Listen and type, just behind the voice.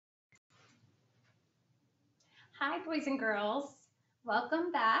Hi, boys and girls.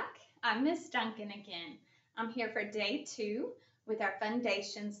 Welcome back. I'm Miss Duncan again. I'm here for day 2 with our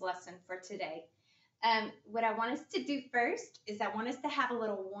Fundations lesson for today. What I want us to do first is I want us to have a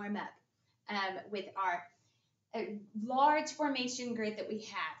little warm up with our large formation grid that we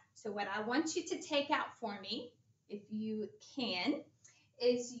have. So what I want you to take out for me, if you can,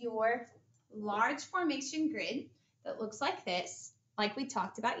 is your large formation grid that looks like this, like we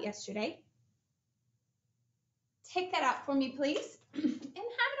talked about yesterday. Take that out for me, please, and have it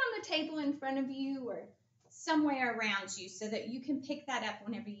on the table in front of you or somewhere around you so that you can pick that up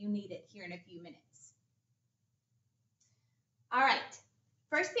whenever you need it here in a few minutes. All right,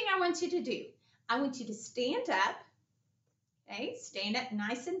 first thing I want you to do, I want you to stand up, okay? Stand up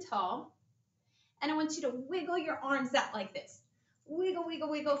nice and tall, and I want you to wiggle your arms out like this. Wiggle, wiggle,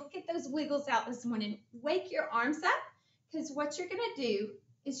 wiggle. Get those wiggles out this morning. Wake your arms up, because what you're going to do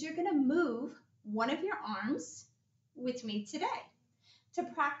is you're going to move one of your arms with me today to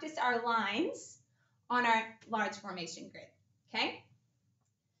practice our lines on our large formation grid, okay?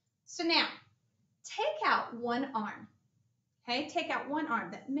 So now, take out one arm, okay? Take out one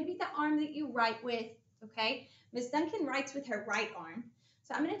arm, maybe the arm that you write with, okay? Miss Duncan writes with her right arm.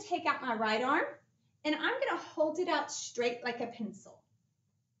 So I'm going to take out my right arm, and I'm going to hold it out straight like a pencil,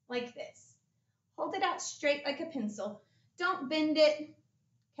 like this. Hold it out straight like a pencil. Don't bend it,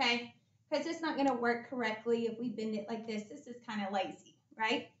 okay? Because it's not going to work correctly if we bend it like this. This is kind of lazy,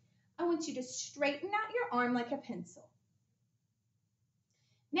 right? I want you to straighten out your arm like a pencil.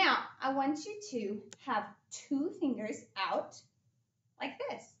 Now, I want you to have 2 fingers out like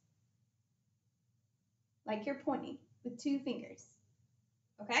this, like you're pointing with 2 fingers,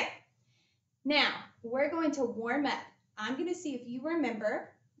 okay? Now, we're going to warm up. I'm going to see if you remember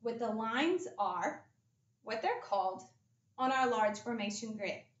what the lines are, what they're called on our large formation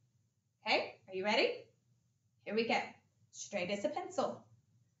grid. Okay, are you ready? Here we go. Straight as a pencil.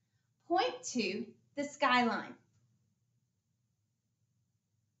 Point to the skyline.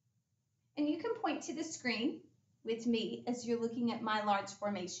 And you can point to the screen with me as you're looking at my large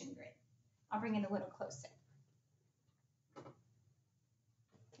formation grid. I'll bring it a little closer.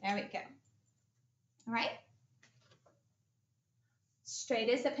 There we go. All right. Straight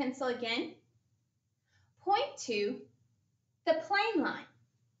as a pencil again. Point to the plane line.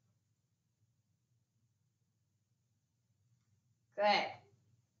 Good.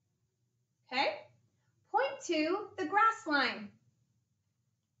 Okay. Point to the grass line.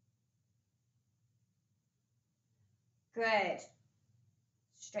 Good.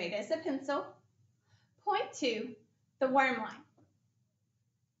 Straight as a pencil. Point to the worm line.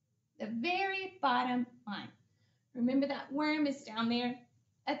 The very bottom line. Remember that worm is down there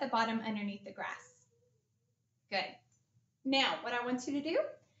at the bottom underneath the grass. Good. Now, what I want you to do,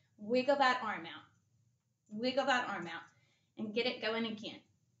 wiggle that arm out. Wiggle that arm out. And get it going again.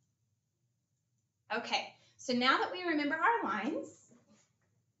 Okay, so now that we remember our lines,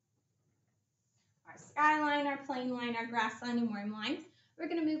 our skyline, our plane line, our grass line, and worm line, we're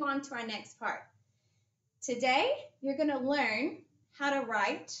going to move on to our next part. Today, you're going to learn how to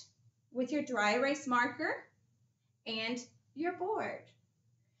write with your dry erase marker and your board.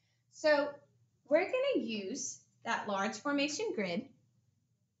 So we're going to use that large formation grid,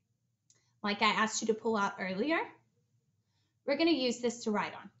 like I asked you to pull out earlier. We're going to use this to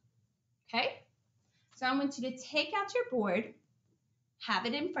write on, okay? So I want you to take out your board, have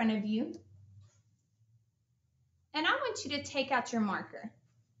it in front of you, and I want you to take out your marker,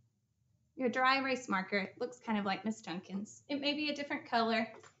 your dry erase marker. It looks kind of like Miss Duncan's. It may be a different color.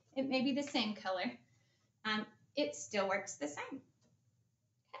 It may be the same color. It still works the same.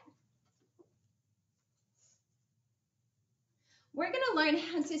 Okay. We're going to learn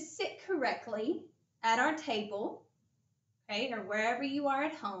how to sit correctly at our table, okay, or wherever you are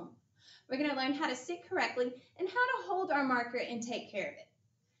at home. We're going to learn how to sit correctly and how to hold our marker and take care of it,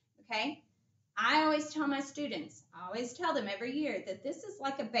 okay? I always tell my students, I always tell them every year that this is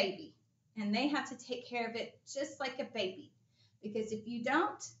like a baby, and they have to take care of it just like a baby, because if you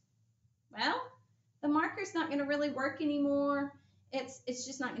don't, well, the marker's not going to really work anymore. It's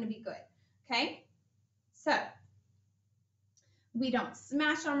just not going to be good, okay? So we don't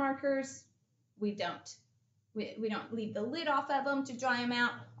smash our markers. We don't leave the lid off of them to dry them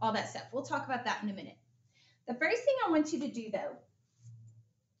out, all that stuff. We'll talk about that in a minute. The first thing I want you to do, though,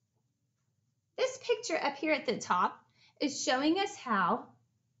 this picture up here at the top is showing us how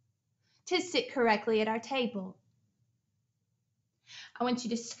to sit correctly at our table. I want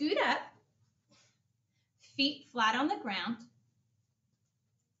you to scoot up, feet flat on the ground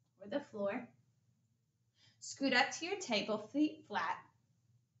or the floor. Scoot up to your table, feet flat,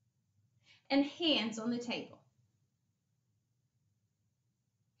 and hands on the table.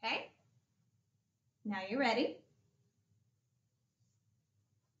 Now you're ready.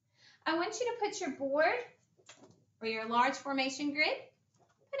 I want you to put your board or your large formation grid,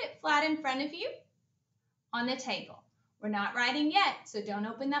 put it flat in front of you on the table. We're not writing yet, so don't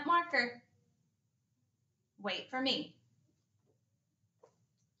open that marker. Wait for me.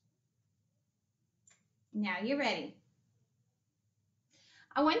 Now you're ready.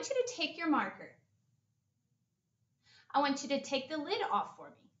 I want you to take your marker. I want you to take the lid off for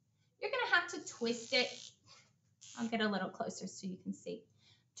me. You're going to have to twist it. I'll get a little closer so you can see.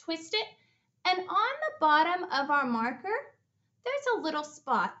 Twist it, and on the bottom of our marker, there's a little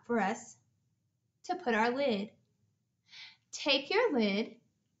spot for us to put our lid. Take your lid,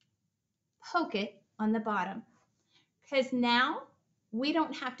 poke it on the bottom, because now we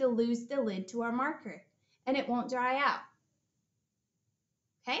don't have to lose the lid to our marker, and it won't dry out.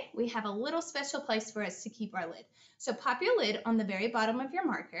 Okay, we have a little special place for us to keep our lid. So pop your lid on the very bottom of your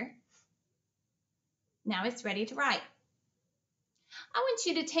marker. Now it's ready to write. I want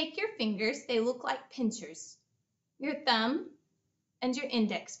you to take your fingers, they look like pinchers, your thumb and your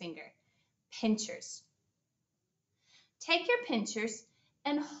index finger, pinchers. Take your pinchers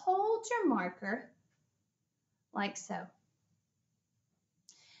and hold your marker like so.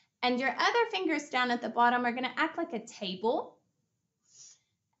 And your other fingers down at the bottom are going to act like a table,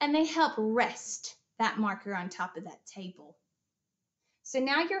 and they help rest that marker on top of that table. So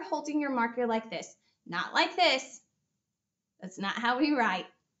now you're holding your marker like this, not like this. That's not how we write.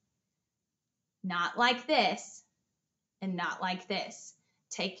 Not like this, and not like this.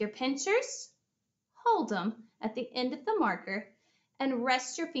 Take your pinchers, hold them at the end of the marker, and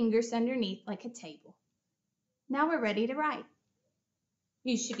rest your fingers underneath like a table. Now we're ready to write.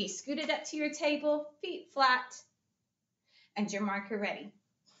 You should be scooted up to your table, feet flat, and your marker ready.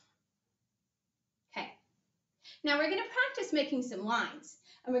 Okay. Now we're going to practice making some lines,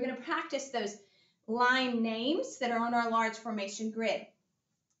 and we're going to practice those line names that are on our large formation grid.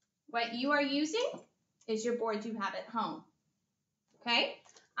 What you are using is your board you have at home. Okay?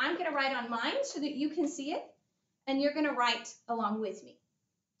 I'm going to write on mine so that you can see it, and you're going to write along with me.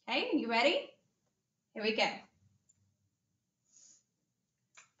 Okay? Are you ready? Here we go.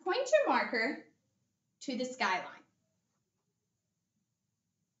 Point your marker to the skyline,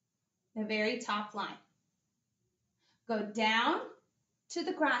 the very top line. Go down to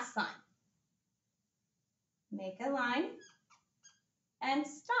the grass line. Make a line and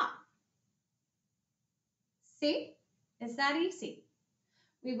stop. See? It's that easy.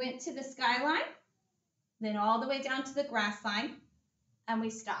 We went to the skyline, then all the way down to the grass line, and we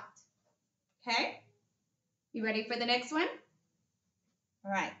stopped. Okay? You ready for the next one?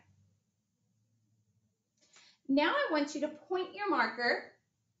 All right. Now I want you to point your marker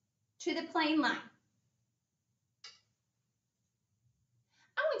to the plane line.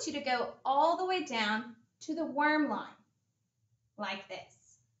 I want you to go all the way down to the worm line, like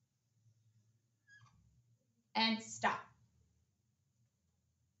this, and stop.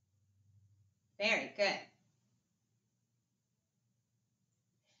 Very good.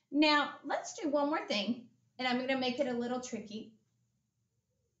 Now, let's do one more thing, and I'm going to make it a little tricky.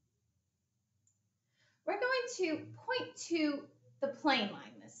 We're going to point to the plane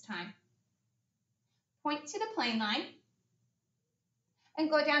line this time. Point to the plane line and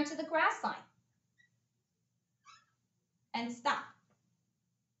go down to the grass line and stop.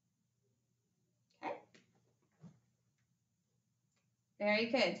 Okay? Very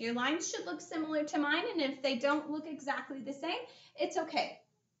good. Your lines should look similar to mine, and if they don't look exactly the same, it's okay.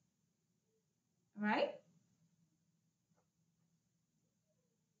 All right?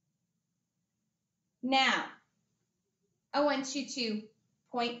 Now, I want you to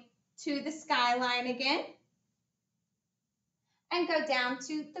point to the skyline again and go down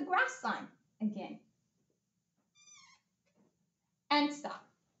to the grass line again and stop.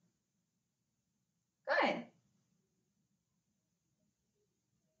 Good.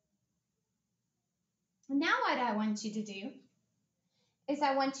 Now what I want you to do is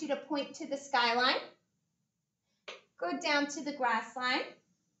I want you to point to the skyline, go down to the grass line,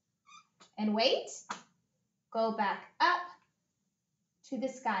 and wait, go back up to the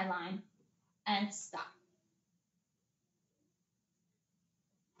skyline and stop.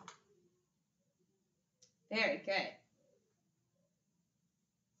 Very good.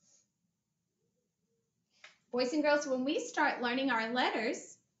 Boys and girls, when we start learning our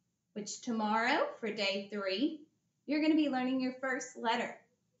letters, which tomorrow for day 3, you're going to be learning your first letter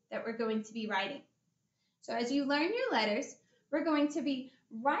that we're going to be writing. So as you learn your letters, we're going to be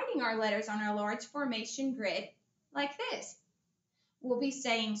writing our letters on our large formation grid like this. We'll be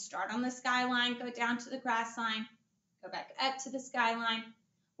saying start on the skyline, go down to the grass line, go back up to the skyline.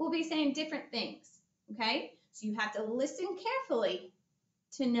 We'll be saying different things. okay? So you have to listen carefully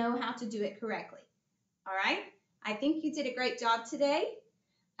to know how to do it correctly. All right? I think you did a great job today.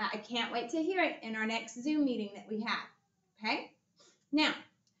 I can't wait to hear it in our next Zoom meeting that we have, okay? Now,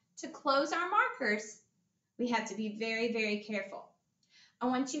 to close our markers, we have to be very, very careful. I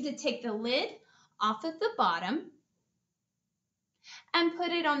want you to take the lid off of the bottom and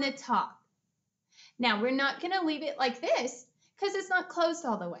put it on the top. Now, we're not going to leave it like this because it's not closed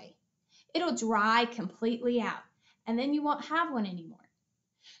all the way. It'll dry completely out, and then you won't have one anymore.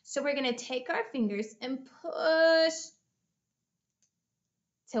 So we're going to take our fingers and push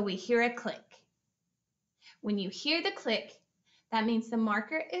till we hear a click. When you hear the click, that means the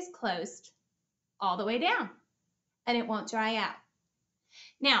marker is closed all the way down and it won't dry out.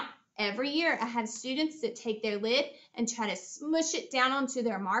 Now, every year I have students that take their lid and try to smush it down onto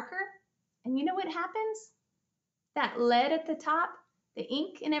their marker. And you know what happens? That lead at the top, the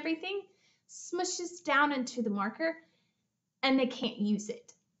ink and everything, smushes down into the marker and they can't use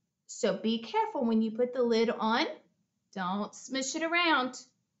it. So be careful when you put the lid on. Don't smush it around.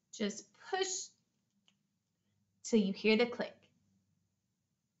 Just push till you hear the click.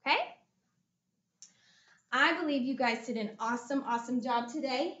 Okay? I believe you guys did an awesome, awesome job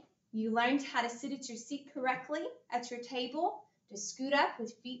today. You learned how to sit at your seat correctly at your table, to scoot up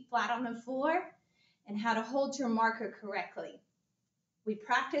with feet flat on the floor, and how to hold your marker correctly. We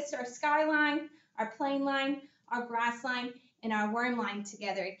practiced our skyline, our plane line, our grass line, and our worm line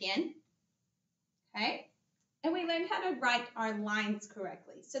together again. Okay? And we learned how to write our lines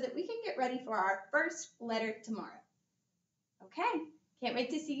correctly so that we can get ready for our first letter tomorrow. Okay? Can't wait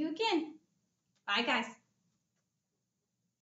to see you again. Bye, guys.